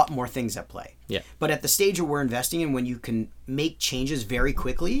 there's a lot more things at play. But at the stage where we're investing in, when you can make changes very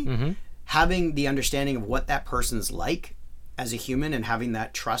quickly, having the understanding of what that person's like as a human and having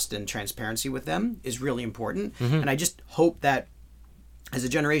that trust and transparency with them is really important. And I just hope that as a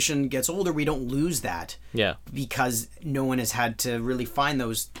generation gets older, we don't lose that. Because no one has had to really find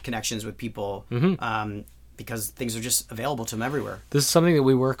those connections with people, because things are just available to them everywhere. This is something that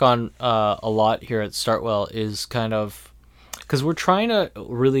we work on a lot here at StartWell, is kind of, because we're trying to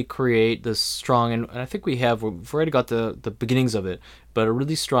really create this strong, and I think we've already got the beginnings of it, but a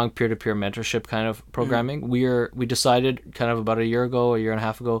really strong peer-to-peer mentorship kind of programming. We decided kind of about a year and a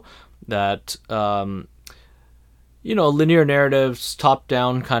half ago, that you know, linear narratives,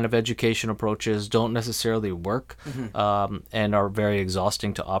 top-down kind of education approaches don't necessarily work, and are very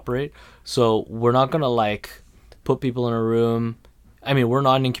exhausting to operate. So we're not gonna like put people in a room. I mean, we're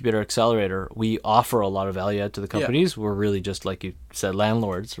not an incubator accelerator. We offer a lot of value add to the companies. We're really just, like you said,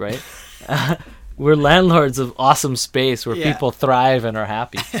 landlords, right? We're landlords of awesome space where people thrive and are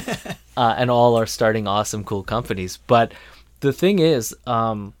happy, and all are starting awesome, cool companies. But the thing is,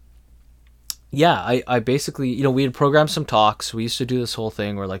 I basically, you know, we had programmed some talks. We used to do this whole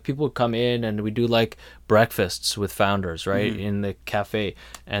thing where, like, people would come in and we do like breakfasts with founders, right, in the cafe,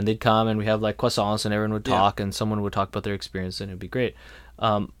 and they'd come and we have like croissants and everyone would talk and someone would talk about their experience and it'd be great.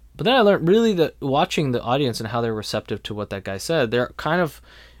 But then I learned really that watching the audience and how they're receptive to what that guy said, they're kind of,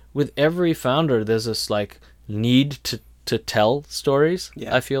 with every founder, there's this like need to tell stories,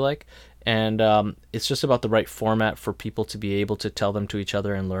 I feel like. And it's just about the right format for people to be able to tell them to each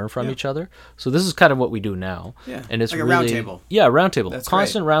other and learn from each other. So this is kind of what we do now. And it's like really, a round table. Round table. That's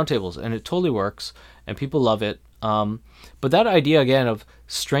constant round tables. And it totally works. And people love it. But that idea, again, of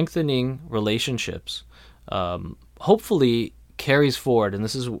strengthening relationships, hopefully carries forward. And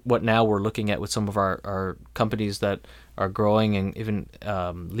this is what now we're looking at with some of our companies that are growing and even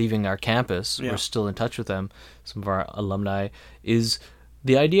leaving our campus. We're still in touch with them. Some of our alumni is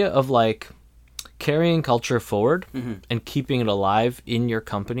the idea of like carrying culture forward and keeping it alive in your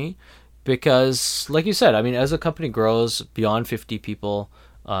company, because like you said, I mean, as a company grows beyond 50 people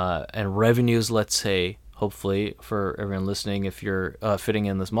and revenues, let's say, hopefully for everyone listening, if you're fitting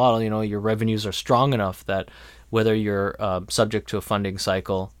in this model, you know, your revenues are strong enough that whether you're subject to a funding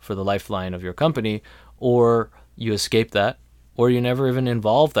cycle for the lifeline of your company, or you escape that, or you never even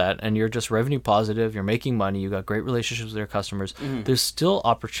involve that, and you're just revenue positive, you're making money, you got great relationships with your customers, there's still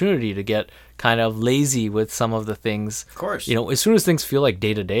opportunity to get kind of lazy with some of the things. Of course. You know, as soon as things feel like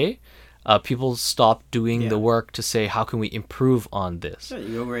day to day, people stop doing the work to say, how can we improve on this?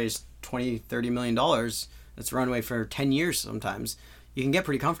 You go raise $20-30 million, that's runway for 10 years sometimes, you can get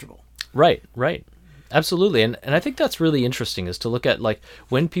pretty comfortable. Right. Absolutely. And I think that's really interesting, is to look at, like,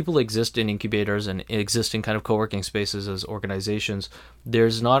 when people exist in incubators and exist in kind of co-working spaces as organizations,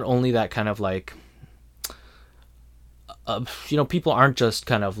 there's not only that kind of like, you know, people aren't just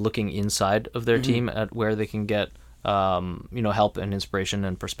kind of looking inside of their team at where they can get, you know, help and inspiration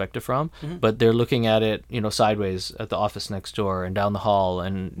and perspective from, but they're looking at it, you know, sideways at the office next door and down the hall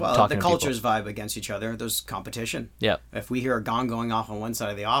and talking the to cultures people. Vibe against each other. There's competition. If we hear a gong going off on one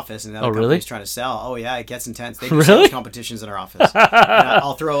side of the office and the other company's trying to sell, it gets intense. They do sales competitions in our office.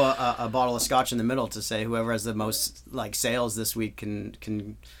 I'll throw a bottle of scotch in the middle to say whoever has the most like sales this week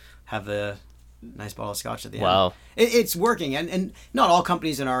can have a nice bottle of scotch at the end. It's working, and not all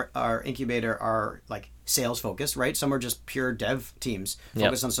companies in our incubator are like sales focused, right? Some are just pure dev teams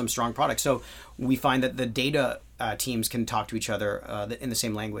focused on some strong products. So we find that the data teams can talk to each other in the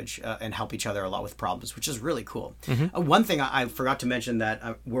same language and help each other a lot with problems, which is really cool. One thing I forgot to mention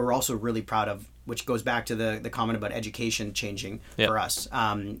that we're also really proud of, which goes back to the comment about education changing for us,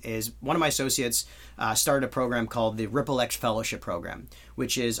 is one of my associates started a program called the Ripple X Fellowship Program,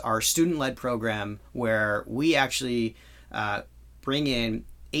 which is our student-led program where we actually bring in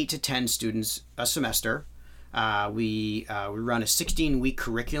 8 to 10 students a semester. We run a 16-week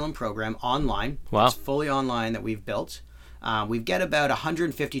curriculum program online. Wow. It's fully online that we've built. We get about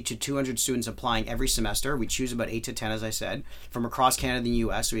 150 to 200 students applying every semester. We choose about 8 to 10, as I said, from across Canada and the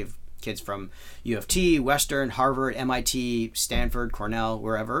U.S. So we have kids from U of T, Western, Harvard, MIT, Stanford, Cornell,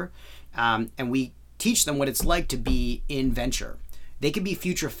 wherever. And we teach them what it's like to be in venture. They could be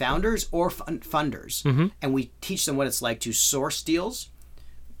future founders or funders. And we teach them what it's like to source deals,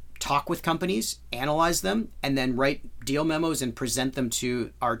 talk with companies, analyze them, and then write deal memos and present them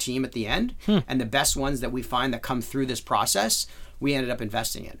to our team at the end. And the best ones that we find that come through this process, we ended up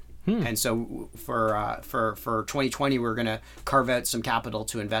investing in. And so for 2020, we're going to carve out some capital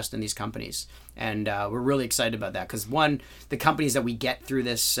to invest in these companies. And we're really excited about that because, one, the companies that we get through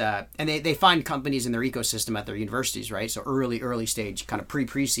this, and they find companies in their ecosystem at their universities, right? So early stage, kind of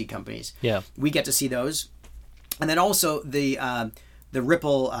pre-seed companies. Yeah. We get to see those. And then also the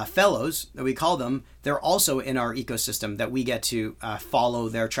Ripple fellows, that we call them, they're also in our ecosystem that we get to follow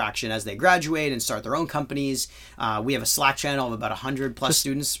their traction as they graduate and start their own companies. We have a Slack channel of about 100 plus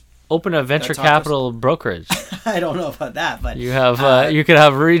students. Open a venture capital brokerage. I don't know about that, but you have you could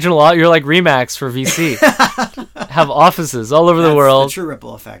have regional. You're like Remax for VC. Have offices all over the world. The true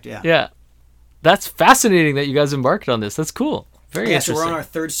ripple effect. Yeah. Yeah, that's fascinating that you guys embarked on this. That's cool. Very interesting. So we're on our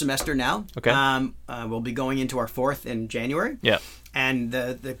 3rd semester now. Okay. We'll be going into our 4th in January. Yeah. And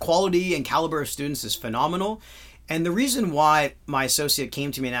the quality and caliber of students is phenomenal. And the reason why my associate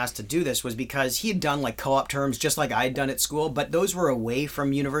came to me and asked to do this was because he had done like co-op terms just like I had done at school, but those were away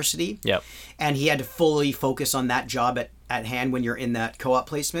from university. Yep. And he had to fully focus on that job at hand when you're in that co-op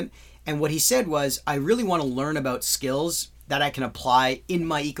placement. And what he said was, I really want to learn about skills that I can apply in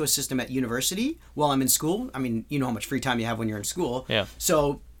my ecosystem at university while I'm in school. I mean, you know how much free time you have when you're in school. Yeah.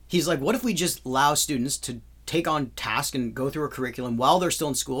 So he's like, what if we just allow students to take on task and go through a curriculum while they're still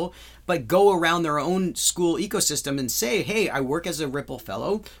in school, but go around their own school ecosystem and say, hey, I work as a Ripple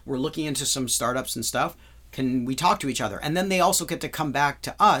fellow. We're looking into some startups and stuff. Can we talk to each other? And then they also get to come back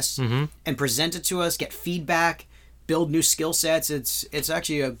to us and present it to us, get feedback, build new skill sets. It's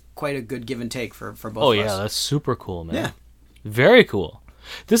actually quite a good give and take for both of us. Oh, yeah, that's super cool, man. Yeah. Very cool.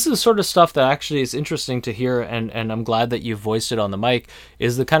 This is the sort of stuff that actually is interesting to hear, and I'm glad that you voiced it on the mic,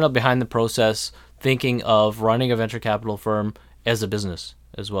 is the kind of behind the process thinking of running a venture capital firm as a business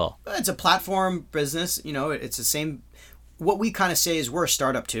as well. It's a platform business. You know, it's the same. What we kind of say is we're a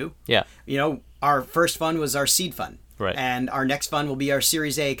startup too. Yeah. You know, our first fund was our seed fund. Right. And our next fund will be our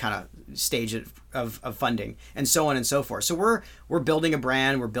Series A kind of stage of funding, and so on and so forth. So we're building a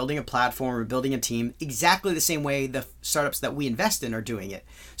brand, we're building a platform, we're building a team, exactly the same way the startups that we invest in are doing it.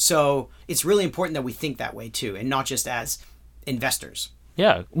 So it's really important that we think that way too, and not just as investors.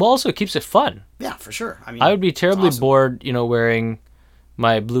 Yeah. Well, also it keeps it fun. Yeah, for sure. I mean, I would be terribly awesome. bored, wearing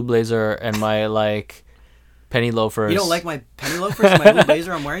my blue blazer and my penny loafers. You don't like my penny loafers and my blue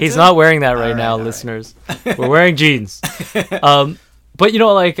blazer I'm wearing? He's not wearing that right now, listeners. Right. We're wearing jeans. But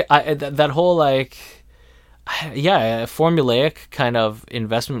that whole formulaic kind of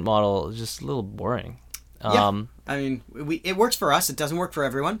investment model is just a little boring. Yeah. I mean, it works for us. It doesn't work for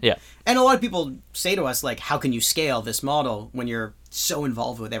everyone. Yeah. And a lot of people say to us, how can you scale this model when you're so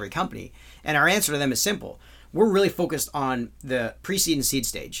involved with every company? And our answer to them is simple. We're really focused on the pre-seed and seed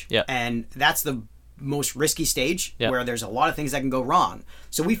stage. Yeah. And that's the most risky stage yeah. where there's a lot of things that can go wrong.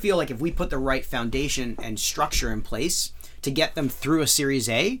 So we feel like if we put the right foundation and structure in place to get them through a Series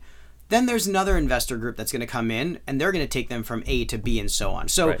A, then there's another investor group that's going to come in and they're going to take them from A to B and so on.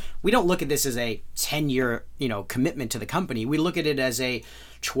 So right. we don't look at this as a 10-year, commitment to the company. We look at it as a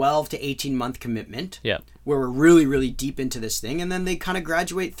 12 to 18-month commitment yeah. where we're really, really deep into this thing. And then they kind of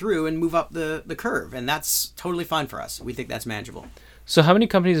graduate through and move up the curve. And that's totally fine for us. We think that's manageable. So how many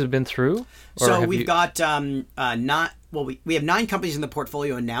companies have been through? So we've got we have 9 companies in the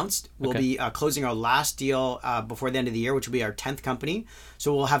portfolio announced. We'll be closing our last deal before the end of the year, which will be our 10th company.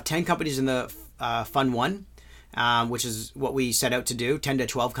 So we'll have 10 companies in the Fund 1, which is what we set out to do, 10 to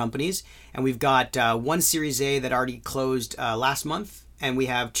 12 companies. And we've got 1 Series A that already closed last month, and we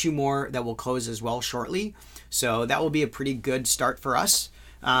have 2 more that will close as well shortly. So that will be a pretty good start for us.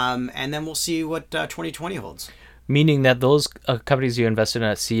 And then we'll see what 2020 holds. Meaning that those companies you invested in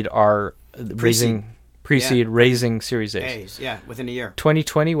at seed are raising pre-seed, raising Series A's. A's, yeah, within a year.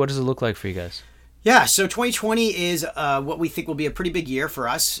 2020, what does it look like for you guys? Yeah, so 2020 is what we think will be a pretty big year for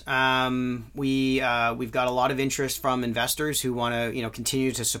us. We've got a lot of interest from investors who want to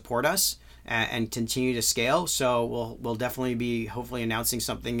continue to support us and continue to scale. So we'll definitely be hopefully announcing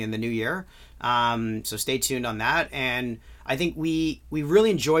something in the new year. So stay tuned on that. And I think we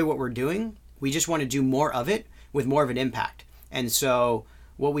really enjoy what we're doing. We just want to do more of it with more of an impact. And so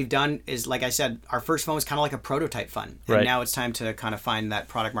what we've done is, like I said, our first fund was kind of like a prototype fund. And right. Now it's time to kind of find that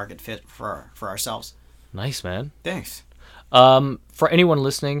product market fit for ourselves. Nice, man. Thanks. For anyone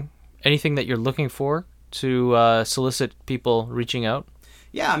listening, anything that you're looking for to solicit people reaching out?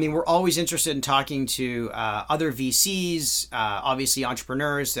 Yeah, I mean, we're always interested in talking to other VCs, obviously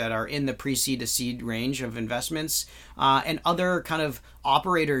entrepreneurs that are in the pre-seed to seed range of investments, and other kind of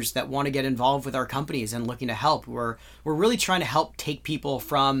operators that want to get involved with our companies and looking to help. We're really trying to help take people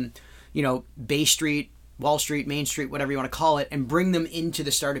from, Bay Street, Wall Street, Main Street, whatever you want to call it, and bring them into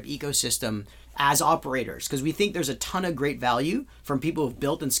the startup ecosystem as operators, because we think there's a ton of great value from people who've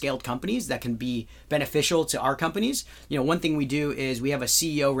built and scaled companies that can be beneficial to our companies. One thing we do is we have a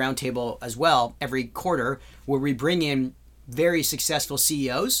CEO roundtable as well every quarter where we bring in very successful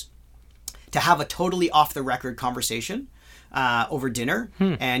CEOs to have a totally off the record conversation over dinner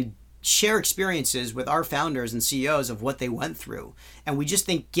and share experiences with our founders and CEOs of what they went through. And we just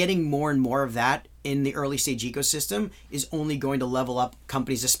think getting more and more of that in the early stage ecosystem is only going to level up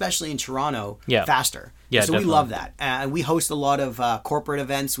companies, especially in Toronto, faster. Yeah, so definitely. We love that. We host a lot of corporate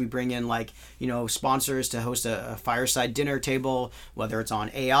events. We bring in sponsors to host a fireside dinner table, whether it's on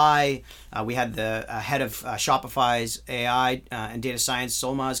AI. We had the head of Shopify's AI and data science,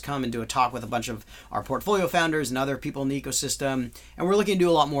 Solmaz, come and do a talk with a bunch of our portfolio founders and other people in the ecosystem. And we're looking to do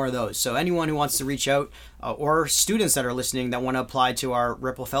a lot more of those. So anyone who wants to reach out, or students that are listening that want to apply to our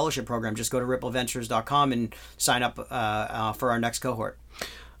Ripple Fellowship program, just go to rippleventures.com and sign up for our next cohort.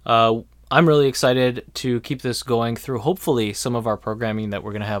 I'm really excited to keep this going through, hopefully, some of our programming that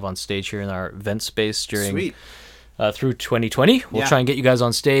we're going to have on stage here in our event space during through 2020. We'll try and get you guys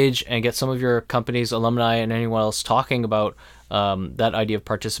on stage and get some of your companies, alumni, and anyone else talking about that idea of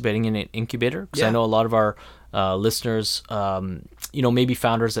participating in an incubator. Because I know a lot of our listeners, maybe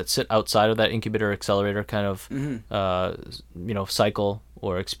founders that sit outside of that incubator accelerator kind of, cycle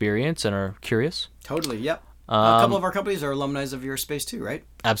or experience and are curious. Totally, yep. A couple of our companies are alumni of your space too, right?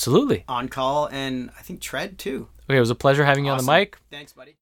 Absolutely. On Call and I think Tread too. Okay, it was a pleasure having you on the mic. Thanks, buddy.